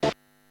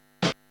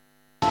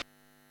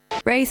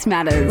Race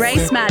matters.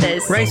 Race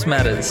matters. Race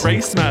matters.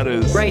 Race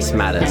matters. Race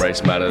matters.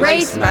 Race matters.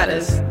 Race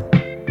matters.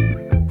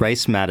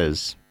 Race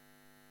matters.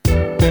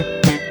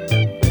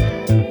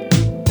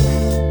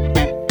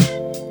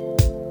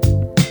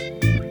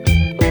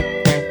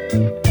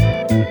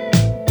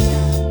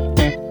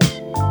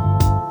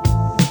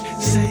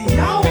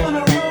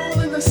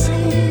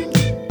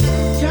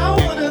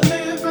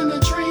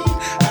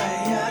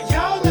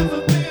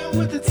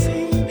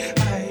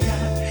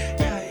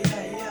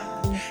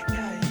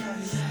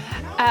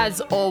 As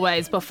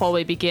always, before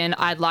we begin,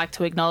 I'd like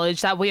to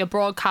acknowledge that we are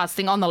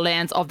broadcasting on the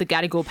lands of the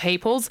Gadigal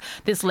peoples.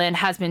 This land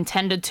has been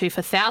tended to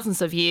for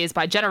thousands of years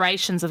by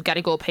generations of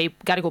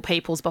Gadigal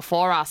peoples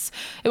before us.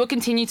 It will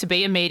continue to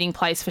be a meeting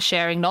place for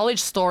sharing knowledge,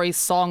 stories,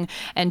 song,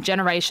 and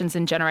generations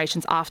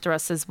after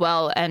us as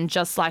well. And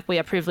just like we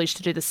are privileged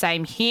to do the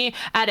same here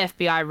at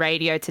FBI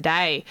Radio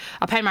today.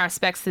 I pay my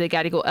respects to the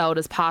Gadigal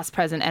elders past,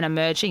 present and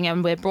emerging,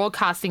 and we're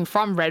broadcasting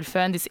from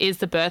Redfern. This is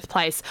the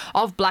birthplace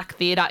of black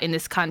theatre in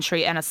this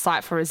country and a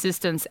site for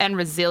resistance and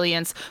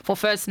resilience for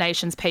First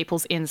Nations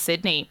peoples in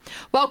Sydney.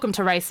 Welcome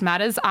to Race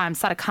Matters. I'm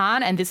Sara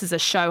Khan, and this is a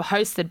show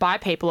hosted by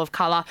people of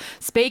colour,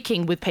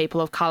 speaking with people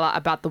of colour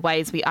about the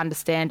ways we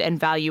understand and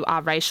value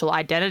our racial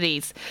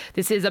identities.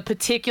 This is a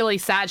particularly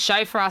sad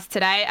show for us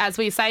today as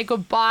we say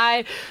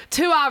goodbye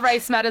to our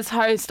Race Matters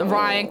host,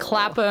 Rhyan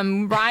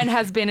Clapham. Rhyan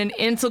has been an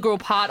integral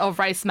part of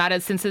Race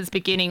Matters since its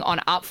beginning on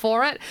Up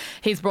For It.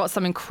 He's brought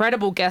some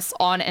incredible guests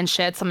on and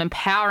shared some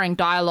empowering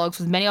dialogues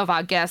with many of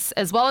our guests,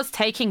 as well as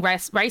taking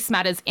Race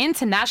Matters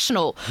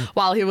international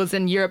while he was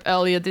in Europe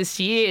earlier this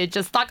year.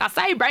 Just like I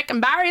say, breaking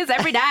barriers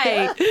every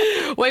day.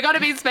 We're going to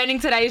be spending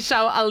today's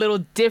show a little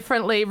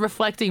differently,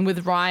 reflecting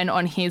with Rhyan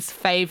on his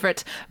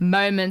favourite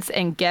moments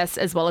and guests,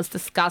 as well as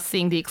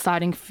discussing the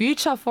exciting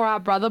future for our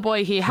brother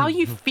boy here. How are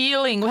you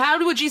feeling?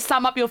 How would you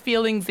sum up your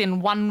feelings in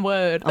one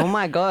word? Oh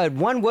my God,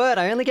 one word.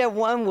 I only get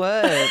one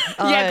word.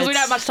 Yeah, because we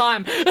don't have much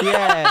time.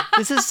 Yeah,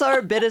 this is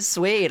so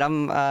bittersweet.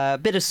 I'm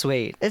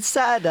bittersweet. It's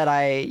sad that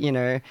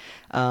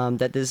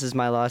that this is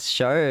my last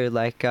show.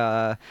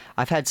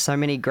 I've had so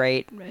many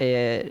great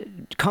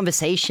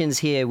conversations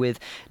here with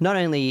not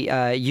only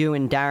you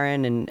and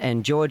Darren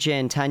and Georgia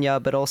and Tanya,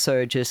 but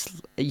also just,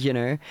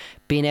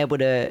 being able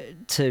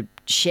to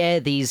share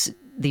these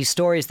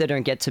stories that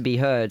don't get to be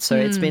heard. So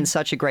it's been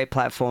such a great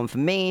platform for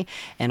me,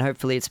 and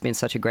hopefully it's been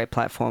such a great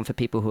platform for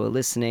people who are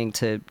listening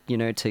to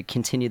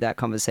continue that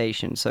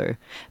conversation. So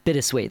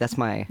bittersweet, that's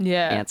my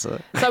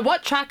answer. So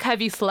what track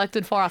have you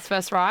selected for us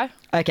first, Rye?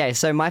 Okay,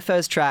 so my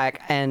first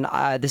track, and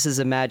this is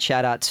a mad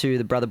shout out to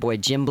the brother boy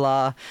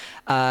Jimbla.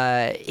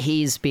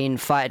 He's been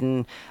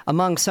fighting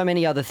among so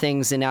many other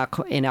things in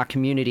our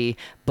community,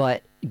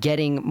 but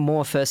getting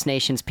more First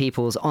Nations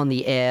peoples on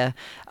the air,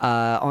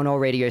 on all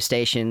radio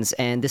stations.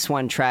 And this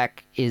one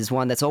track is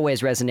one that's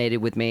always resonated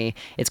with me.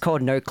 It's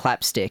called No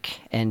Clapstick,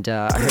 and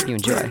I hope you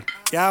enjoy.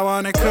 Y'all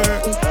want a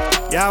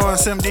curve? Y'all want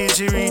some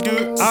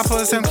didgeridoo? I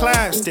put some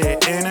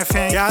clapstick in a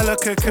fan. Y'all look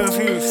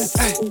confused.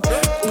 Hey.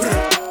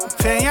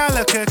 Fan, y'all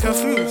look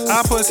confused.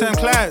 I put some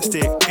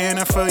clapstick in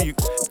it for you.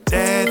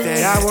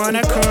 Y'all want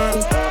a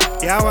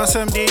curve? Y'all want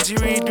some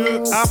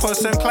didgeridoo? I put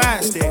some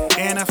clapstick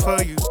in it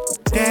for you.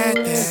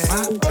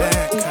 My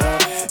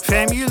bad,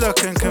 fam, you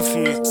looking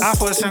confused. I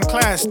put some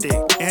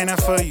clapstick in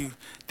it for you.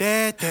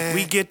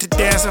 We get to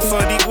dancing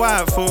for the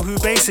white folk who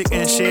basic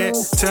and shit.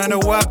 Turn the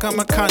welcome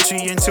a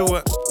country into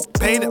a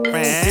pay the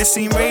rent. This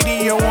seem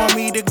radio want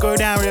me to go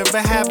down river,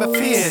 have a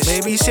fish.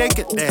 Maybe shake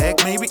a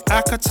leg, maybe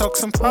I could talk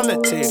some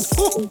politics.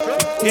 Ooh.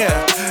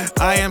 Yeah,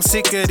 I am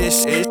sick of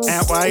this shit.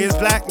 And why is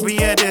black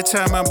being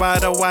determined by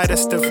the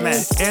whitest of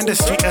men?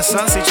 Industry of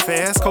sausage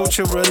fairs,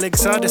 cultural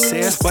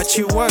exotics. But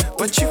you work,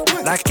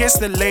 like it's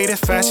the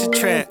latest fashion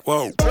trend.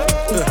 Whoa.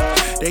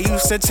 They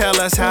used to tell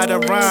us how to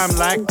rhyme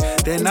like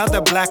then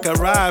other black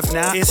arrived.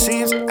 Now it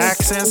seems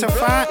accents are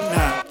fine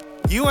now.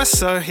 You are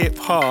so hip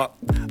hop.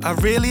 I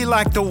really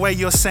like the way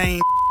you're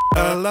saying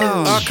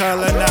alone. A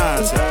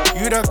colonizer,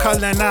 you don't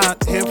colonize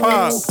hip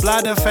hop.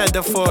 Blood and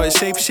feather for it,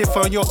 shape shift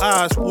on your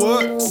eyes.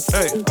 What?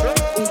 Hey,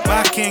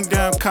 my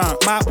kingdom come,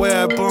 my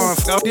way born.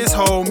 Fuck this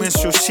whole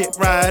minstrel shit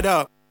right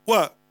up.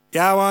 What?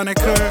 Y'all want a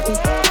curve?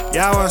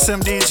 Y'all want some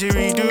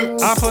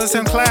didgeridoo? I put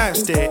some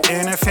clapstick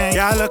in a fan.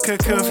 Y'all look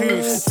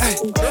confused. Hey,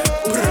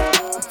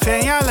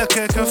 fan, y'all look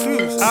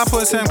confused. I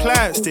put some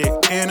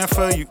clapstick in it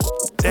for you.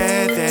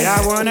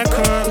 Y'all want a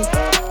curve?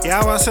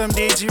 Y'all want some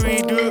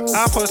didgeridoo?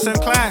 I put some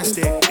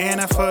clapstick in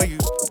it for you.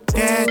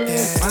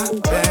 My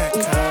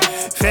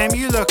bad, fam,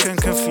 you looking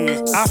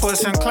confused. I put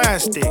some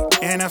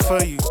clapstick in it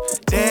for you.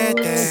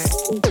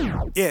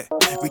 Yeah,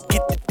 we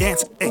get the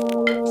dance, ayy.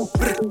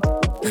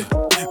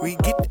 We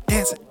get the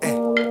dancing,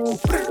 ayy.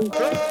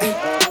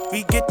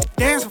 We get the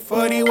dancing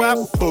for the wap.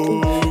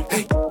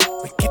 Hey,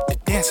 we get the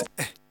dancing,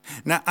 ayy.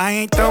 Now I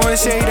ain't throwing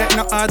shade at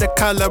no other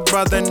color,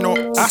 brother,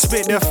 no. I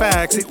spit the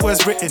facts, it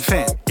was written,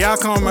 fam. Y'all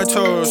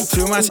comatose,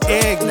 too much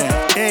ignorant.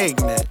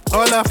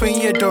 All up in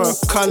your door,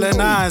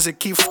 colonize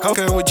keep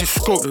fucking with your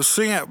scope. You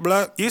see it,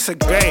 blood? You so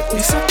great.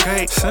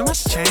 So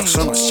much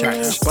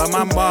change. But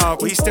my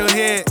mob, we still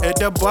here at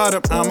the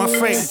bottom. I'm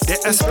afraid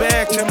that a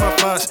spectrum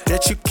of us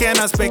that you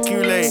cannot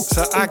speculate.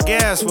 So I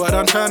guess what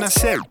I'm trying to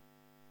say.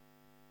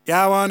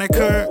 Y'all want a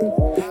curve?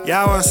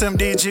 Y'all want some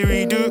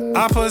didgeridoo?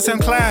 I put some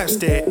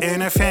plastic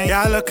in a fan.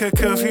 Y'all lookin'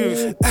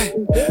 confused. Hey,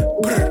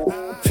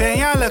 fan,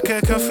 y'all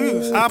lookin'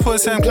 confused. I put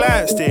some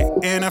plastic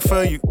in it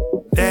for you.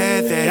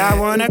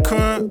 Y'all want a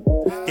curve?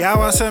 Y'all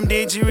want some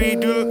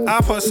didgeridoo? I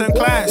put some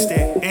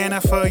plastic in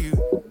it for you.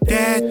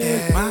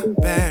 My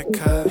bad,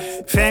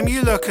 cuz. Fam,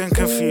 you lookin'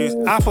 confused.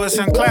 I put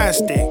some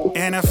plastic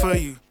in it for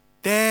you.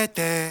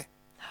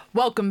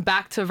 Welcome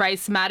back to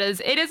Race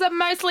Matters. It is a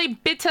mostly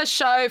bitter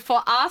show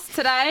for us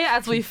today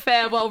as we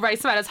farewell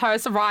Race Matters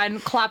host Rhyan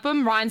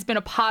Clapham. Ryan's been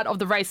a part of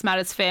the Race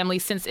Matters family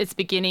since its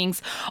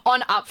beginnings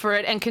on Up For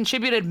It and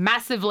contributed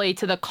massively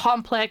to the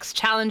complex,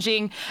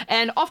 challenging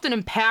and often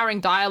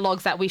empowering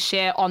dialogues that we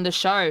share on the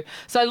show.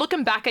 So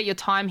looking back at your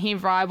time here,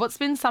 Ryan, what's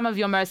been some of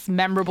your most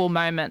memorable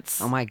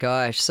moments? Oh my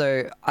gosh.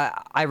 So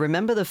I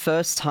remember the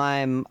first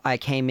time I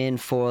came in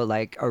for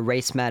like a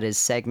Race Matters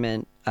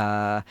segment.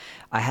 I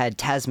had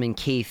Tasman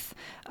Keith,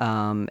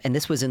 and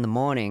this was in the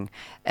morning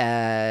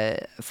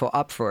for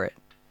Up For It.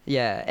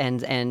 Yeah,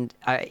 and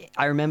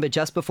I remember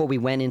just before we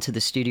went into the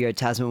studio,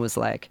 Tasman was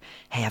like,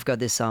 "Hey, I've got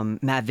this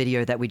mad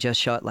video that we just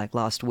shot like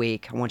last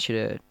week. I want you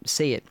to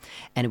see it."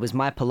 And it was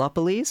My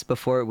Palopolis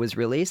before it was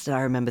released, and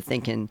I remember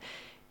thinking,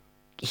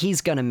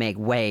 he's going to make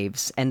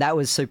waves. And that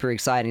was super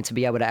exciting to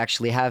be able to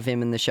actually have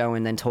him in the show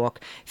and then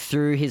talk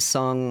through his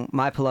song,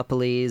 My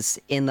Palopolis,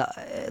 in the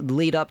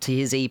lead up to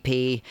his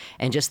EP,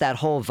 and just that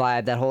whole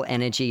vibe, that whole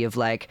energy of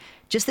like,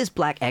 just this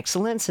black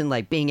excellence and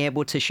like being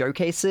able to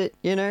showcase it,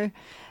 you know?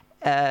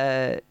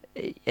 That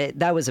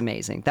was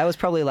amazing. That was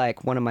probably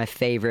like one of my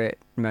favorite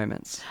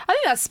moments. I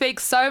think that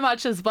speaks so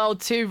much as well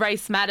to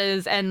Race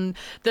Matters and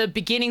the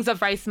beginnings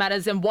of Race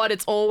Matters and what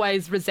it's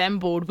always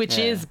resembled, which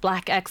is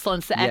black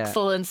excellence, the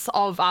excellence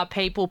of our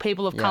people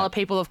of colour,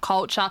 people of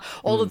culture,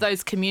 all of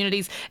those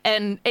communities.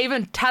 And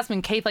even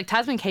Tasman Keith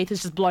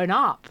is just blown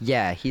up.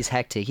 Yeah, he's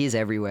hectic. He's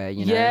everywhere,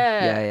 you know?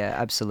 Yeah,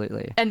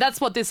 absolutely. And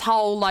that's what this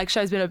whole like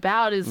show's been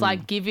about, is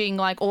like giving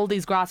like all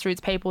these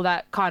grassroots people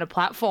that kind of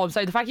platform.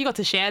 So the fact you got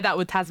to share that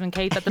with Tasman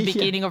Keith at the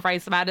beginning of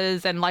Race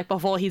Matters and like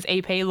before his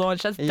EP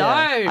launch, that's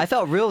dope. I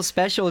felt real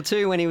special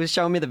too when he was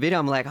showing me the video.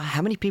 I'm like, oh,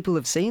 how many people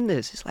have seen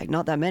this? He's like,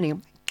 not that many. I'm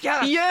like,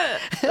 yeah.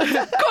 Got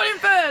him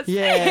first.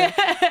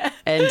 Yeah.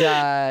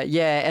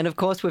 And of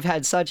course we've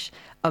had such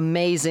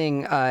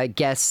amazing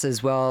guests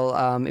as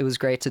well. It was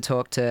great to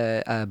talk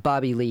to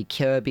Barbie Lee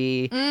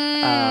Kirby.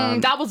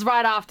 That was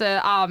right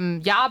after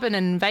Yarbin and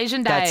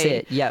Invasion Day. That's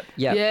it. Yep.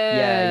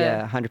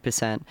 Yeah,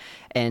 100%.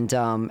 And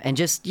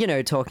just, you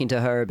know, talking to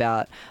her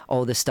about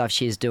all the stuff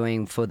she's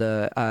doing for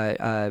the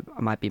I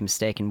might be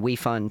mistaken, We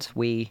Fund.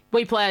 We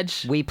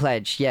Pledge. We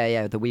Pledge.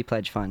 Yeah, the We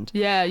Pledge Fund.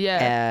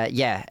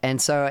 Yeah.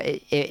 And so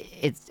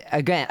it's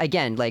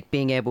again like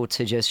being able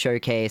to just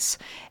showcase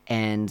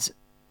and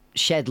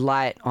shed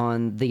light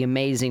on the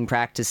amazing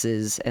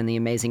practices and the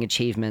amazing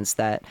achievements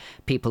that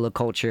people of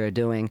culture are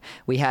doing.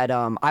 We had,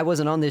 I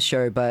wasn't on this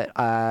show, but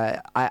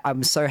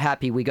I'm so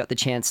happy we got the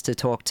chance to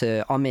talk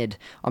to Omid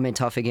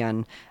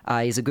Tofigan.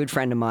 He's a good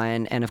friend of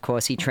mine, and of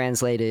course he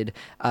translated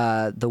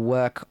the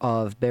work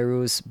of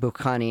Behruz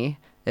Bukhani.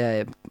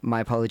 My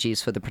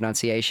apologies for the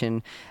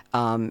pronunciation,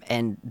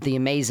 and the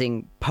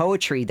amazing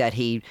poetry that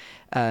he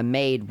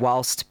made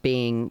whilst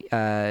being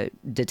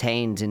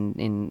detained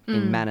in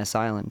Manus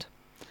Island.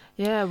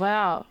 Yeah,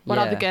 wow. What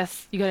other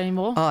guests? You got any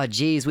more? Oh,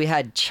 geez. We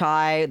had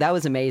Chai. That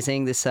was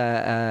amazing. This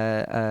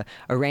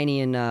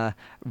Iranian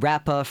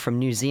rapper from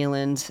New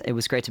Zealand. It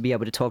was great to be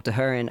able to talk to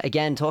her and,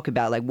 again, talk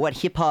about like what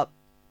hip-hop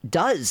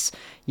does,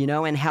 you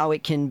know, and how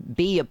it can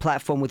be a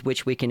platform with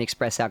which we can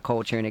express our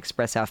culture and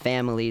express our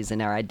families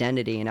and our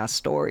identity and our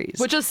stories.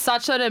 Which is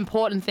such an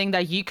important thing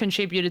that you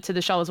contributed to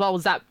the show as well,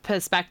 was that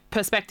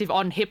perspective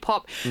on hip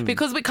hop,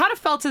 because we kind of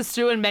felt as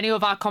through in many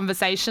of our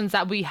conversations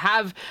that we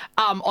have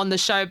on the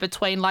show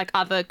between like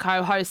other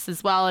co-hosts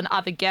as well and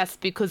other guests,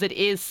 because it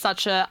is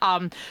such a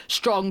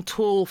strong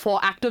tool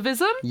for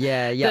activism.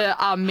 The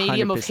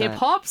medium 100%. Of hip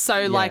hop.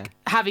 So like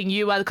having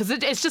you, because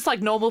it's just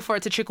like normal for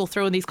it to trickle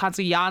through in these kinds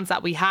of yarns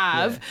that we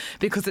have,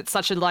 because it's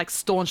such a like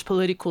staunch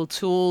political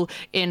tool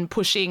in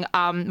pushing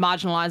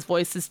marginalized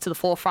voices to the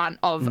forefront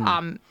of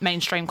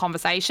mainstream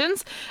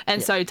conversations.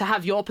 And so to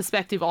have your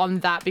perspective on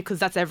that, because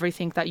that's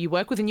everything that you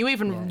work with, and you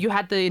even you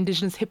had the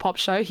Indigenous hip hop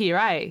show here,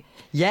 eh?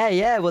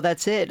 Yeah. Well,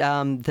 that's it.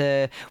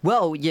 The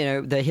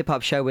hip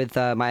hop show with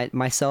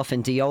myself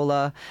and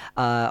Diola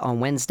on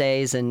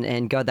Wednesdays,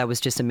 and God, that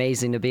was just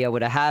amazing to be able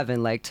to have,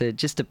 and like to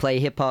play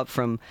hip hop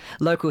from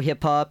local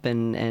hip hop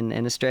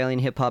and Australian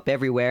hip hop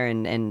everywhere,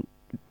 and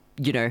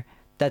you know,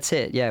 That's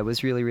it. Yeah, it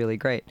was really, really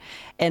great.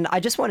 And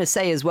I just want to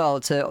say as well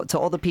to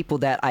all the people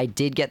that I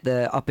did get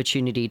the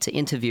opportunity to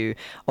interview,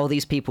 all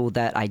these people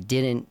that I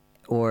didn't,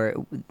 or,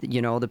 you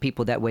know, all the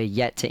people that we're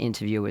yet to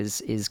interview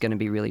is going to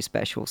be really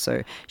special.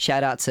 So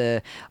shout out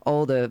to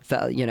all the,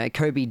 you know,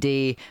 Kobe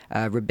D,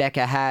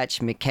 Rebecca Hatch,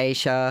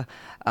 Mikesha,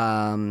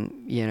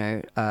 you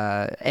know,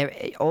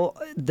 all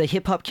the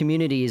hip hop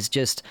community is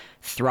just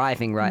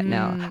thriving right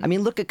now. I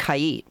mean, look at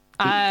Kait.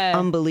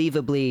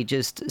 Unbelievably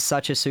just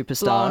such a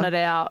superstar. Blowing it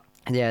out.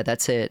 Yeah,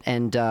 that's it.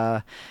 And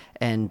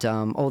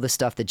all the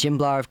stuff that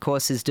Jimblar, of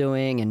course, is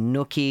doing, and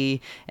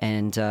Nookie,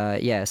 and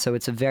yeah, so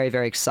it's a very,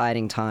 very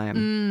exciting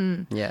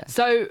time. Yeah.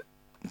 So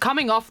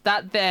coming off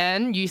that,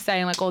 then you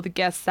saying like all the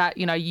guests that,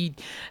 you know, you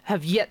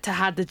have yet to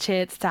have the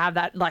chance to have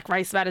that like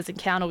Race Matters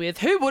encounter with,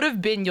 who would have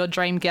been your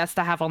dream guest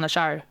to have on the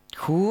show?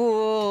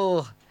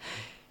 Cool.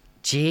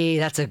 Gee,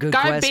 that's a good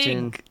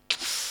question.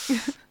 Big.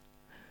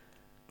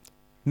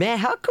 Man,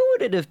 how cool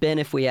would it have been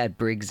if we had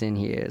Briggs in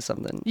here or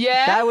something?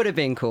 Yeah? That would have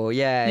been cool.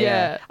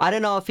 Yeah. I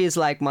don't know if he's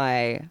like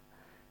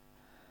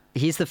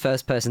he's the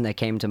first person that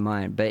came to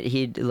mind, but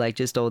he'd like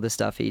just all the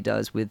stuff he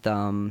does with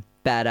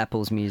Bad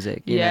Apple's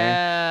music, you know,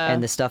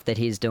 and the stuff that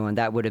he's doing.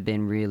 That would have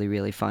been really,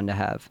 really fun to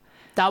have.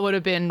 That would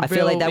have been I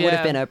feel like that would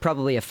have been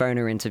probably a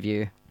phoner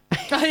interview.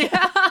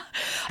 Yeah.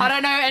 I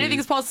don't know.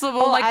 Anything's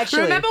possible. Oh, like,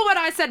 actually, remember when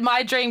I said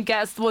my dream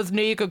guest was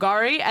Nia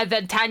Gagori, and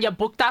then Tanya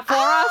booked that for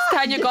us?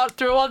 Tanya got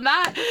through on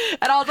that,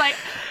 and I was like,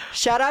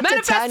 shout out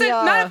manifest to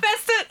Tanya.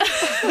 Manifest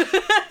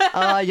it.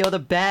 Oh, you're the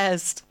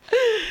best.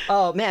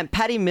 Oh man,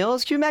 Patty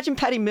Mills. Can you imagine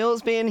Patty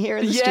Mills being here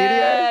in the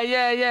studio?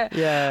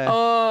 Yeah.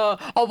 Oh,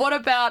 what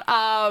about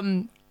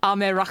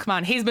Amir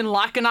Rahman? He's been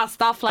liking our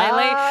stuff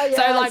lately.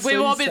 So like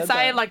we've all been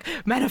saying like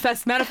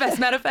manifest.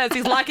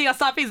 He's liking our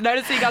stuff. He's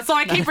noticing us. So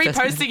I keep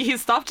reposting his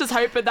stuff, just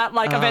hoping that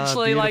like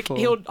eventually beautiful.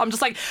 like I'm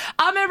just like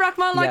Amir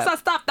Rahman likes our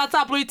stuff. That's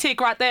our blue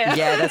tick right there.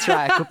 Yeah, that's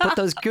right. We'll put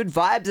those good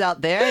vibes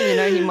out there,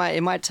 and you know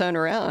it might turn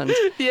around.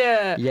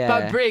 Yeah. Yeah.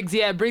 But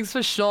Briggs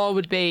for sure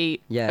would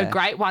be a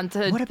great one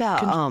to. What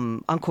about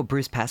Uncle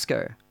Bruce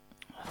Pascoe?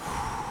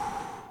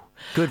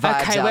 Good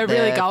vibes. Okay, out we're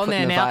really there, going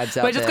there now.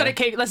 We're just gonna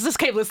let's just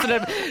keep listening.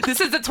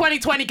 This is the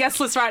 2020 guest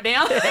list right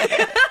now.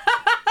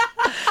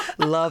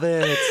 Love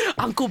it.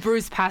 Uncle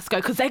Bruce Pascoe,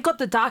 because they got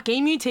the Dark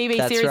Emu TV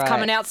That's series right.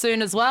 coming out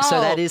soon as well.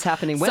 So that is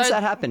happening. When's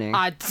that happening?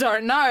 I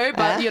don't know,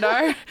 but you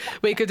know,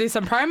 we could do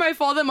some promo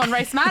for them on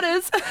Race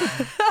Matters.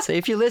 So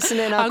if you're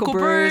listening, Uncle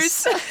Bruce.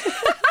 So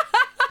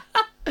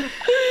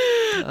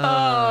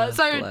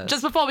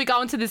just before we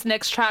go into this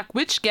next track,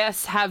 which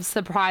guests have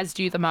surprised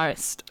you the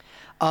most?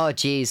 Oh,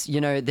 geez.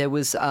 You know, there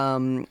was...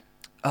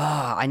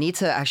 I need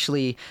to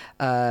actually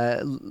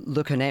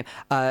look her name.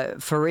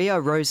 Faria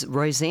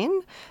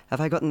Rosin?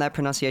 Have I gotten that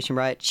pronunciation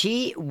right?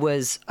 She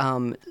was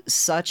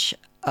such...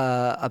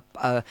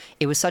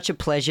 it was such a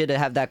pleasure to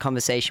have that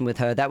conversation with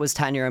her. That was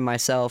Tanya and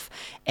myself,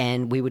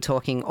 and we were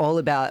talking all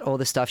about all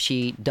the stuff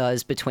she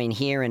does between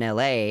here and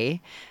LA.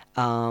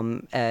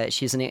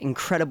 She's an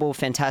incredible,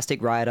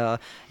 fantastic writer,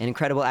 an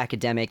incredible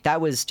academic.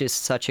 That was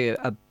just such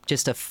a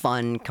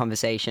fun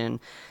conversation.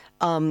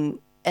 And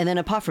then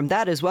apart from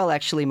that as well,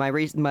 actually,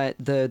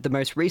 the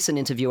most recent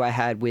interview I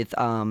had with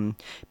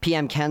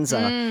PM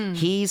Kenza,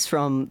 he's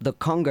from the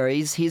Congo.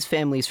 His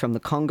family's from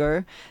the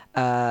Congo,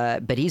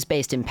 but he's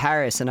based in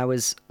Paris. And I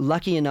was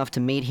lucky enough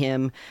to meet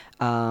him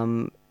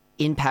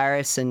in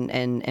Paris,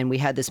 and we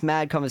had this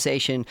mad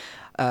conversation,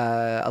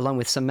 along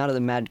with some other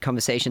mad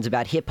conversations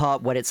about hip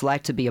hop, what it's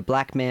like to be a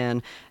black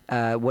man,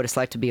 what it's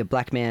like to be a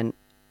black man,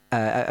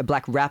 a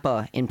black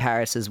rapper in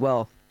Paris as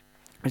well.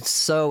 It's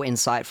so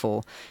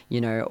insightful. You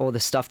know, all the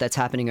stuff that's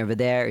happening over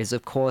there is,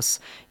 of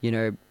course, you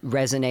know,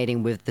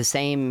 resonating with the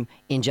same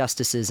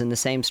injustices and the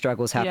same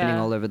struggles happening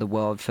all over the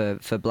world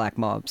for black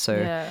mob.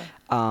 So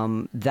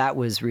that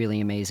was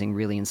really amazing,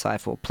 really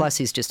insightful. Plus,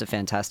 he's just a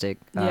fantastic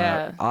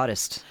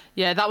artist.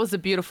 Yeah, that was a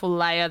beautiful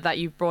layer that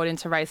you've brought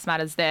into Race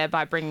Matters there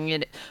by bringing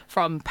it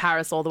from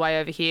Paris all the way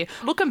over here.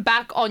 Looking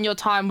back on your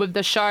time with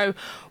the show,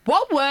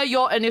 what were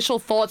your initial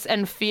thoughts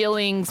and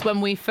feelings when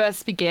we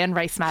first began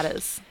Race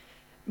Matters?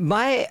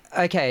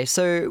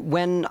 So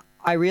when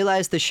I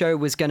realized the show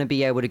was going to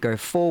be able to go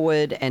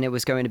forward and it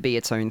was going to be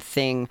its own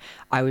thing,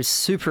 I was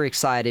super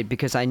excited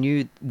because I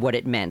knew what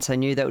it meant. I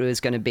knew that it was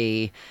going to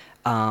be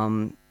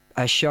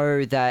a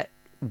show that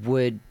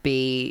would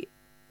be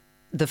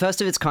the first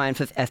of its kind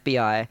for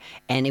FBI,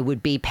 and it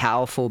would be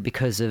powerful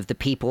because of the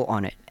people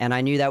on it. And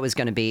I knew that was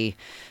going to be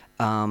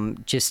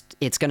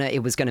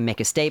it was going to make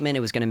a statement,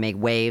 it was going to make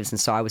waves, and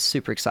so I was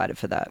super excited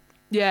for that.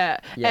 Yeah.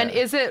 And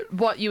is it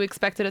what you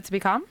expected it to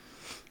become?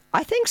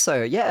 I think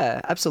so.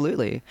 Yeah,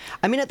 absolutely.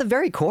 I mean, at the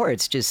very core,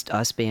 it's just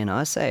us being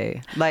us,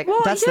 eh? Like,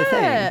 Well, that's the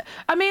thing.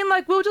 I mean,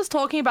 like, we were just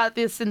talking about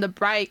this in the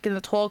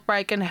talk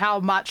break, and how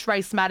much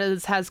Race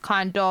Matters has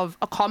kind of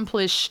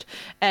accomplished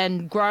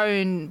and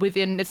grown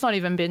within, it's not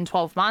even been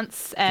 12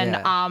 months.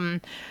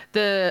 And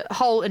the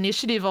whole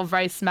initiative of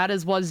Race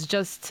Matters was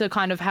just to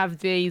kind of have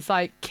these,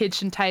 like,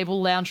 kitchen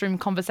table, lounge room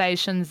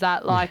conversations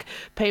that, like,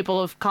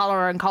 people of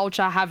colour and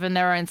culture have in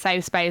their own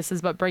safe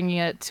spaces, but bringing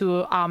it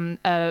to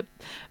a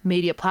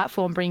media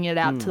platform, bringing it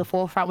out to the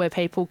forefront where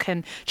people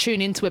can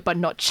tune into it but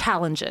not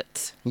challenge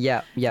it.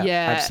 Yeah,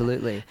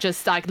 absolutely.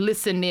 Just like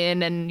listen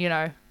in, and, you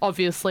know,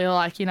 obviously,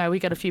 like, you know, we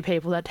get a few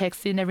people that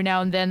text in every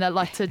now and then that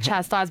like to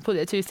chastise and put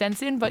their 2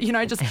 cents in, but, you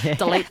know, just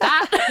delete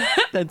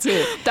that. That's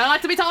it. Don't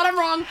like to be told I'm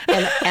wrong.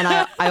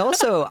 And I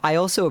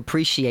also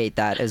appreciate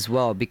that as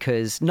well,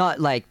 because not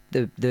like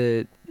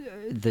the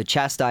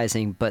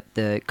chastising, but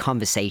the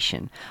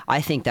conversation.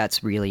 I think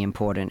that's really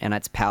important, and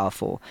that's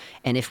powerful.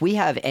 And if we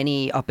have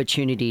any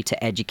opportunity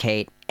to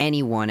educate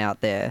anyone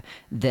out there,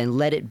 then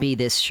let it be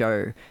this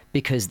show,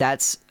 because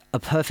that's a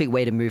perfect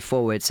way to move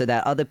forward, so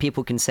that other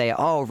people can say,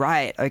 oh,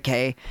 right,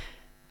 okay,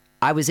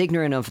 I was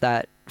ignorant of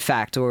that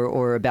fact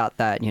or about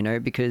that, you know,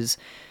 because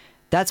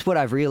that's what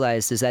I've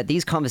realized, is that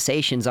these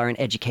conversations are an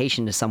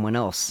education to someone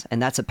else,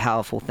 and that's a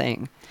powerful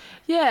thing.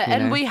 Yeah, You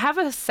and know? we have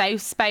a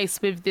safe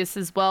space with this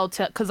as well,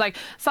 because, like,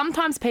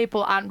 sometimes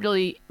people aren't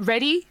really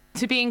ready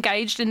to be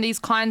engaged in these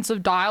kinds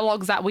of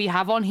dialogues that we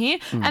have on here,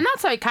 and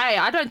that's okay.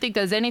 I don't think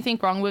there's anything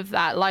wrong with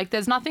that. Like,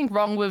 there's nothing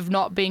wrong with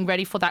not being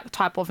ready for that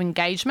type of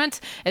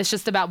engagement. It's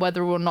just about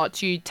whether or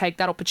not you take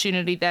that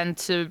opportunity then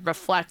to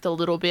reflect a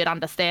little bit,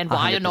 understand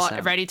why you're not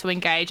 100%. ready to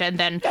engage, and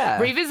then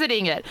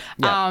revisiting it.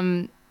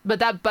 Yeah.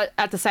 But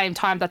at the same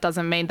time, that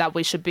doesn't mean that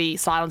we should be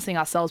silencing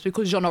ourselves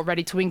because you're not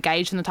ready to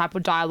engage in the type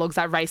of dialogues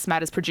that Race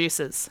Matters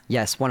produces.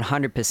 Yes,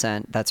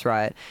 100%. That's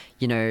right.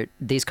 You know,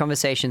 these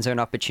conversations are an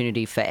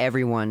opportunity for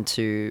everyone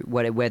to,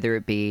 whether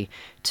it be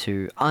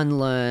to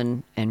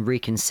unlearn and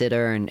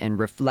reconsider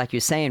and like you're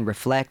saying,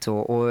 reflect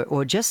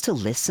or just to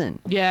listen.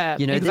 Yeah,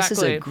 You know, this is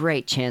exactly. a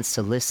great chance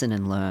to listen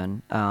and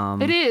learn.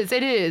 It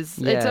is.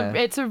 Yeah.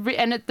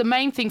 The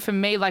main thing for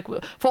me, like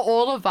for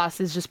all of us,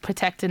 is just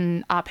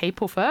protecting our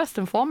people first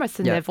and foremost,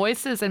 and Yeah. their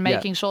voices, and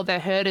making sure they're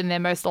heard in their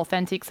most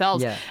authentic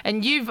selves. Yeah.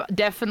 And you've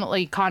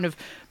definitely kind of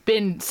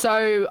been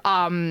so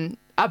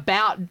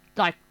about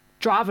like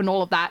driving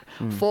all of that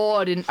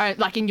forward, and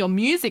like in your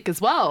music as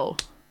well.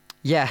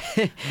 Yeah,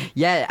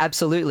 yeah,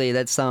 absolutely.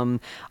 That's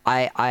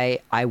I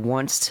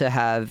want to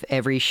have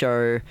every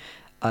show,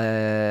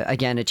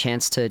 again, a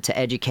chance to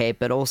educate,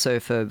 but also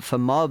for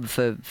Mob,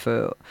 for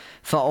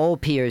all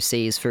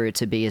POCs, for it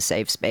to be a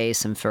safe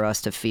space, and for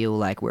us to feel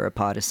like we're a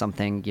part of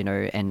something, you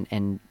know,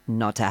 and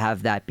not to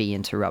have that be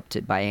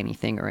interrupted by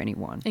anything or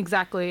anyone.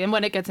 Exactly. And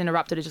when it gets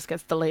interrupted, it just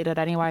gets deleted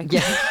anyway.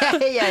 Yeah,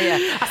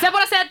 yeah. I said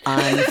what I said.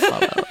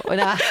 Unfollow.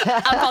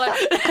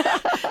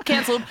 Unfollow.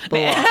 Cancelled.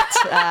 Blocked.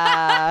 All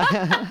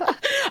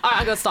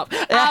right, I gotta stop.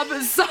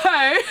 So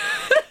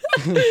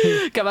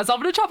get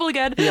myself into trouble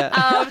again. Yeah.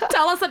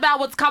 Tell us about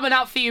what's coming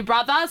up for you,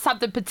 brother.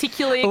 Something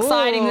particularly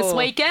exciting this Ooh.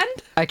 weekend.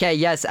 Okay,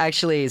 yes,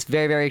 actually, it's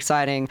very, very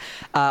exciting.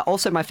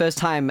 Also, my first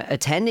time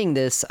attending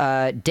this,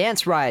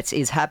 Dance Rights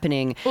is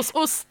happening.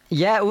 Us.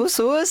 Yeah,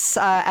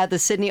 at the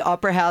Sydney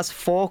Opera House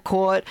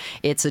forecourt.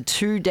 It's a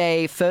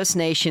 2-day First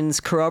Nations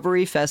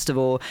corroboree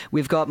festival.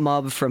 We've got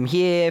Mob from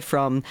here,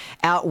 from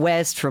out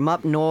west, from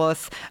up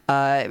north,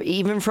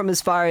 even from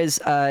as far as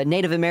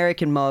Native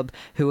American Mob,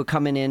 who are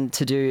coming in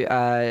to do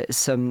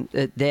some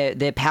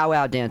their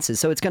powwow dances.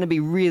 So it's going to be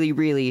really,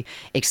 really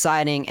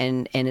exciting,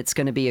 and it's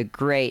going to be a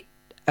great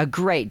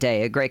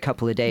day, a great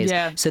couple of days.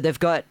 Yeah. So they've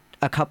got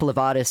a couple of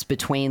artists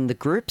between the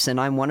groups,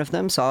 and I'm one of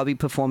them. So I'll be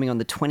performing on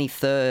the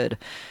 23rd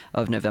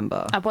of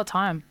November. At what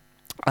time?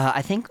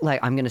 I think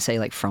I'm going to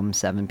say from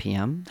 7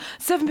 p.m.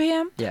 7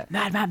 p.m. Yeah.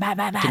 Mad.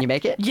 Can you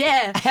make it?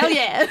 Yeah. Hell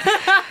yeah.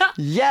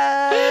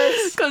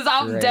 Yes. Because Great.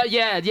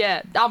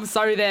 I'm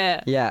so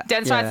there. Yeah,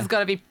 Dance yeah. Rights is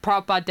going to be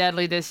proper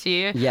deadly this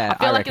year. Yeah, I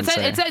feel I like reckon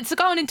so. it's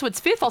going into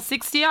its 5th or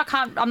 6th year.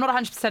 I'm not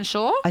 100%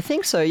 sure. I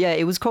think so. Yeah,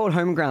 it was called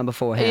Homeground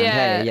beforehand.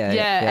 Yeah, Hey,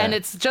 yeah. and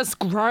it's just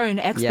grown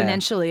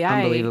exponentially. Eh?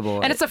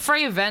 Unbelievable. And it's a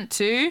free event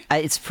too.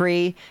 It's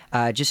free.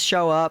 Just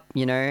show up,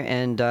 you know,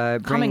 and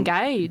Come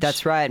engage.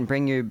 That's right, and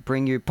bring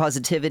your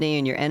positivity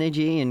and your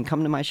energy, and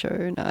come to my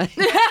show. No.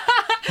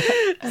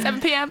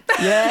 7 p.m.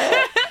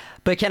 Yeah.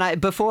 But can I,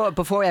 before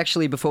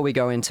we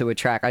go into a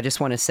track, I just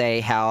want to say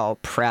how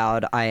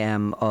proud I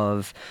am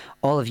of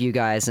all of you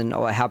guys, and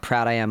how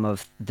proud I am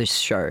of this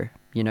show,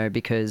 you know,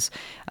 because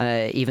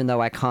even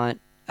though I can't,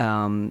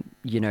 I'm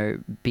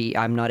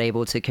not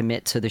able to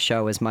commit to the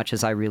show as much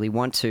as I really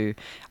want to,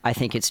 I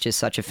think it's just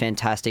such a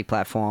fantastic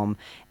platform.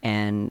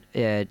 And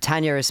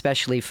Tanya,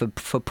 especially for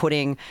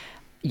putting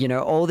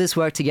all this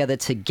work together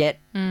to get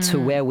to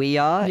where we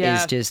are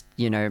is just,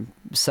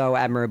 so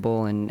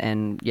admirable.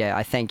 And yeah,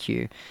 I thank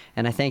you.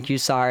 And I thank you,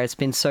 Sara. It's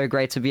been so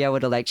great to be able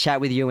to like chat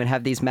with you and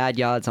have these mad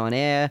yards on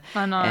air.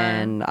 I know.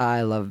 And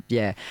I love,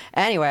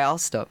 Anyway, I'll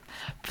stop.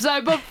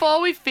 So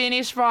before we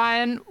finish,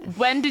 Ryan,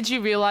 when did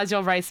you realise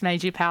your race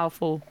made you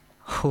powerful?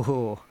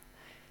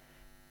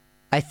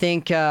 I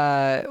think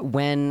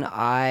when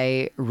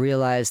I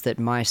realized that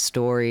my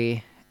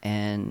story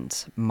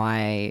and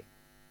my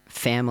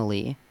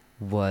family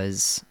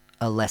was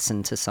a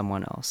lesson to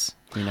someone else,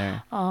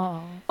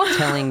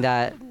 telling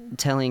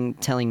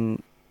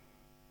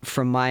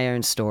from my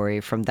own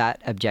story, from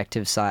that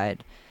objective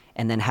side,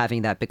 and then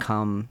having that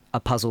become a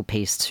puzzle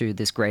piece to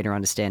this greater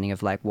understanding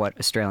of like what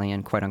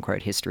Australian quote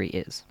unquote history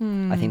is.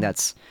 I think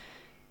that's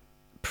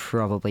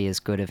probably as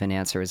good of an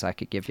answer as I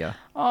could give you.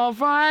 Oh,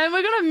 Ryan,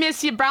 we're going to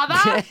miss you, brother.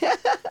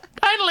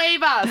 Don't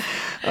leave us.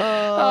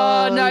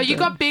 Oh, no, you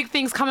got big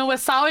things coming. We're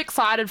so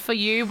excited for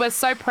you. We're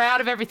so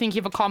proud of everything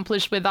you've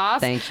accomplished with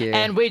us. Thank you.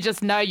 And we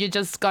just know you're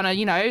just going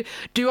to,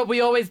 do what we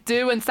always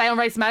do and stay on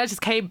Race Matters.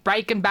 Just keep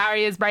breaking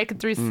barriers, breaking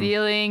through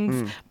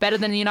ceilings. Better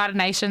than the United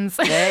Nations.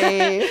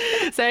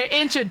 Hey. So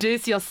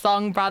introduce your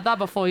song, brother,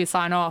 before you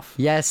sign off.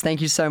 Yes, thank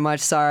you so much,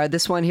 Sara.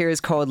 This one here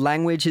is called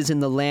Language is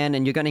in the Land,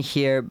 and you're going to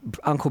hear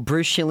Uncle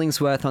Bruce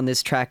Shillingsworth on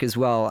this track as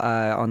well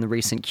on the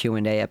recent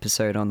Q&A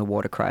episode on the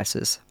water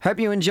crisis. Hope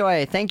you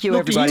enjoy. Thank you,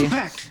 everybody. The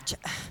impact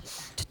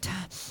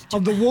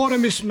of the water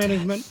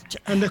mismanagement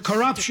and the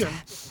corruption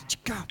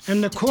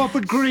and the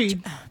corporate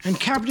greed and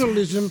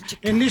capitalism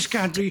in this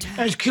country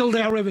has killed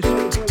our rivers.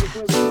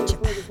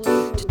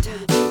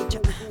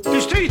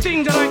 There's two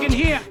things that I can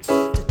hear.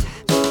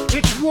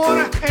 It's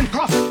water and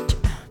profit.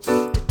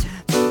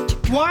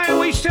 Why are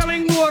we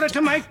selling water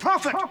to make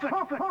profit?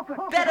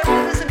 Better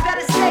rivers and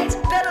better states,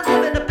 better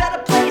live in a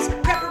better place,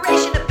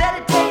 preparation of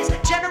better days,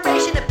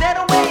 generation of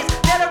better ways,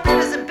 better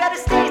rivers and better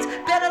states,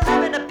 better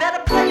live in a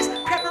better place,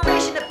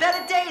 preparation of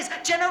better days,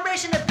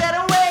 generation of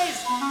better ways.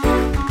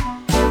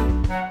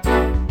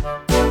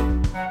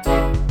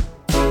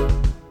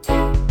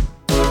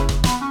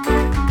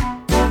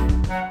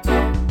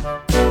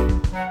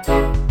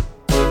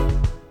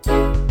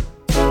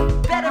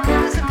 Better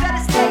rivers and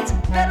better states,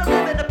 better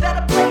live in a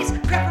better place,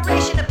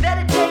 preparation of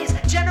better days,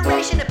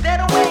 generation of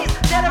better ways,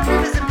 better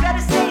rivers and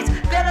better states,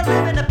 better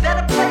live in a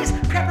better place,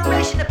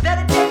 preparation of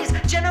better days,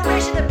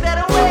 generation of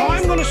better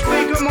ways. I'm going to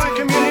speak of my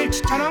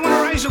community and I'm going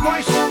to raise a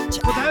voice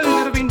for those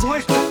that have been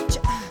voiceless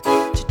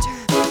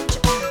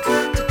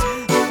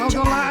of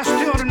the last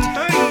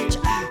 230 years.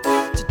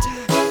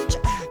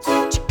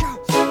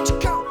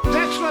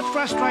 That's what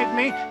frustrates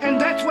me,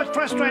 and that's what's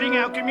frustrating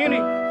our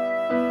community.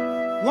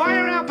 Why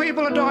are our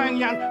people dying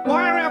young?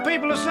 Why are our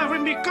people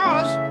suffering?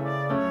 Because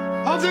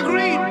of the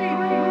greed.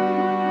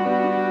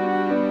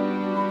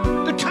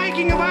 The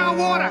taking of our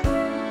water.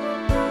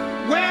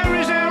 Where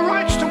is our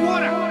rights to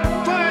water?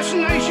 First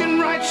Nation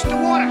rights to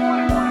water.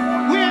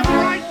 We have the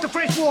right to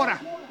fresh water.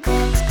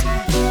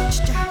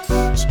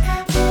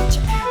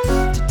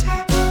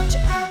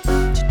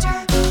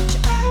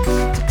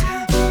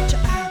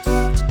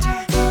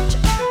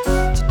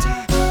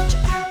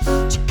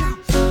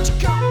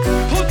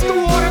 Put the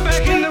water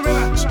back in the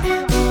river.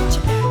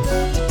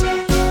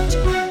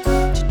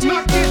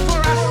 Not just for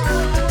us,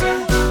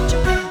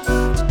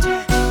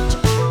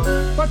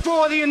 but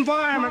for the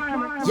environment.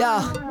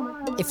 Yeah.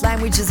 If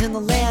language is in the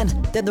land,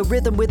 then the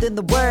rhythm within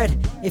the word.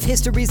 If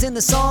history's in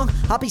the song,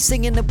 I'll be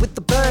singing it with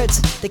the birds.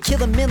 They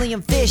kill a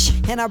million fish,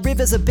 and our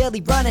rivers are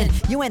barely running.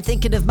 You ain't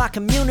thinking of my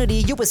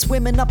community, you were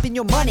swimming up in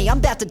your money. I'm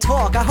about to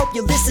talk, I hope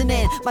you're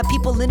listening. My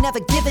people are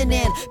never giving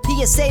in.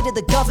 PSA to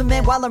the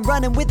government while I'm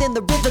running within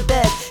the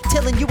riverbed.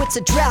 Telling you it's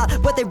a drought,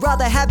 what they'd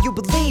rather have you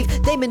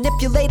believe. They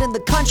manipulating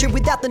the country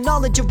without the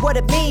knowledge of what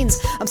it means.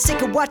 I'm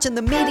sick of watching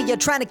the media,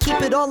 trying to keep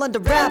it all under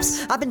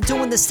wraps. I've been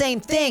doing the same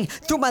thing,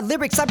 through my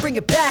lyrics I bring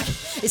it back.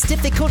 It's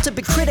difficult to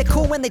be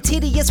critical when they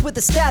tedious with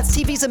the stats.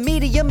 TV's a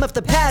medium of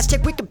the past,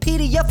 check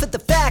Wikipedia for the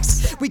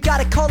facts. We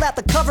gotta call out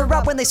the cover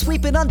up when they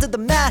sweep it under the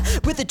mat.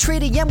 With the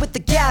treaty and with the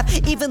gap,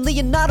 even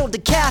Leonardo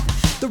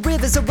DiCap. The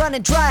rivers are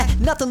running dry,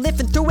 nothing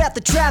living throughout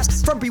the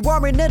traps. From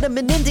Rhyan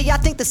in India, I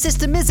think the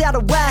system is out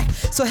of whack.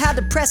 So how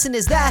depressing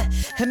is that?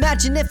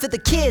 Imagine if for the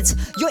kids,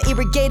 you're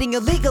irrigating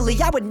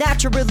illegally, I would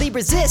naturally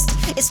resist.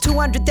 It's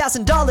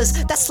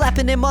 $200,000, that's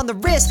slapping him on the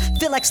wrist.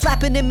 Feel like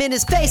slapping him in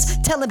his face,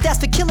 tell him that's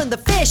for killing the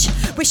fish.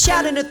 We're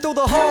shouting it through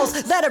the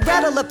halls, let it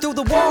rattle up through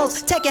the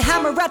walls. Take a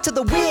hammer out to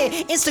the weir,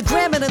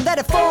 Instagram it and let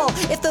it fall.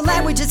 If the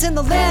language is in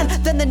the land,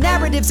 then the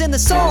narrative's in the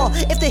soul.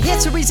 If the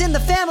history's in the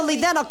family,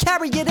 then I'll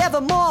carry it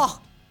evermore.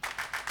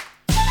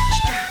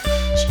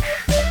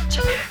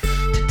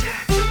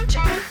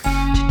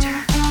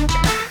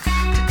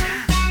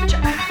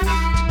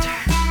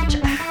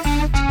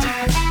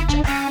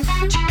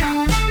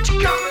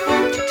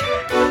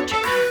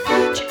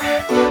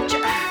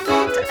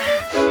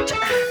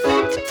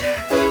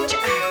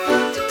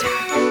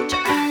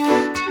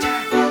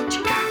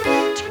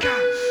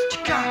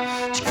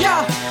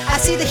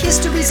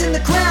 History's in the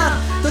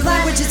ground, the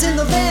language is in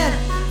the land.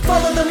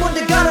 Follow the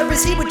Munda, gotta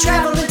as he would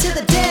travel into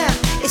the dam.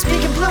 It's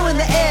pink and blue in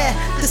the air,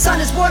 the sun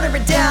is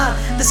watering down.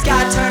 The sky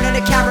turning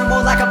to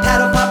caramel like a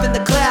paddle pop in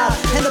the cloud.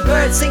 And the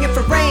birds singing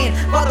for rain,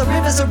 while the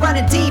rivers are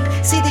running deep.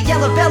 See the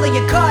yellow belly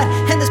of God,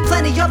 and there's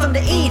plenty of them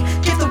to eat.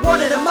 Give the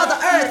water to Mother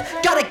Earth,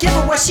 gotta give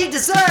her what she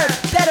deserves.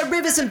 Better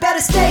rivers and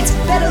better states,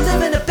 better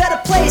live in a better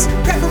place.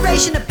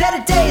 Preparation of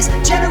better days,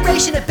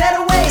 generation of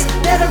better ways.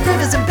 Better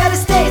rivers and better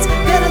states,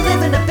 better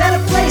live in a better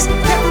place.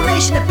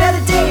 Preparation of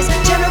better days,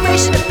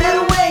 generation of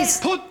better ways.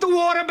 Put the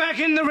water back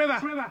in the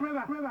river.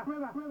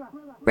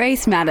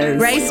 Race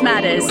matters. Race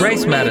matters.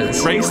 Race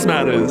matters. Race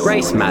matters.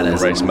 Race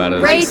matters. Race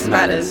matters. Race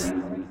matters.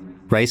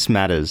 Race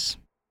matters.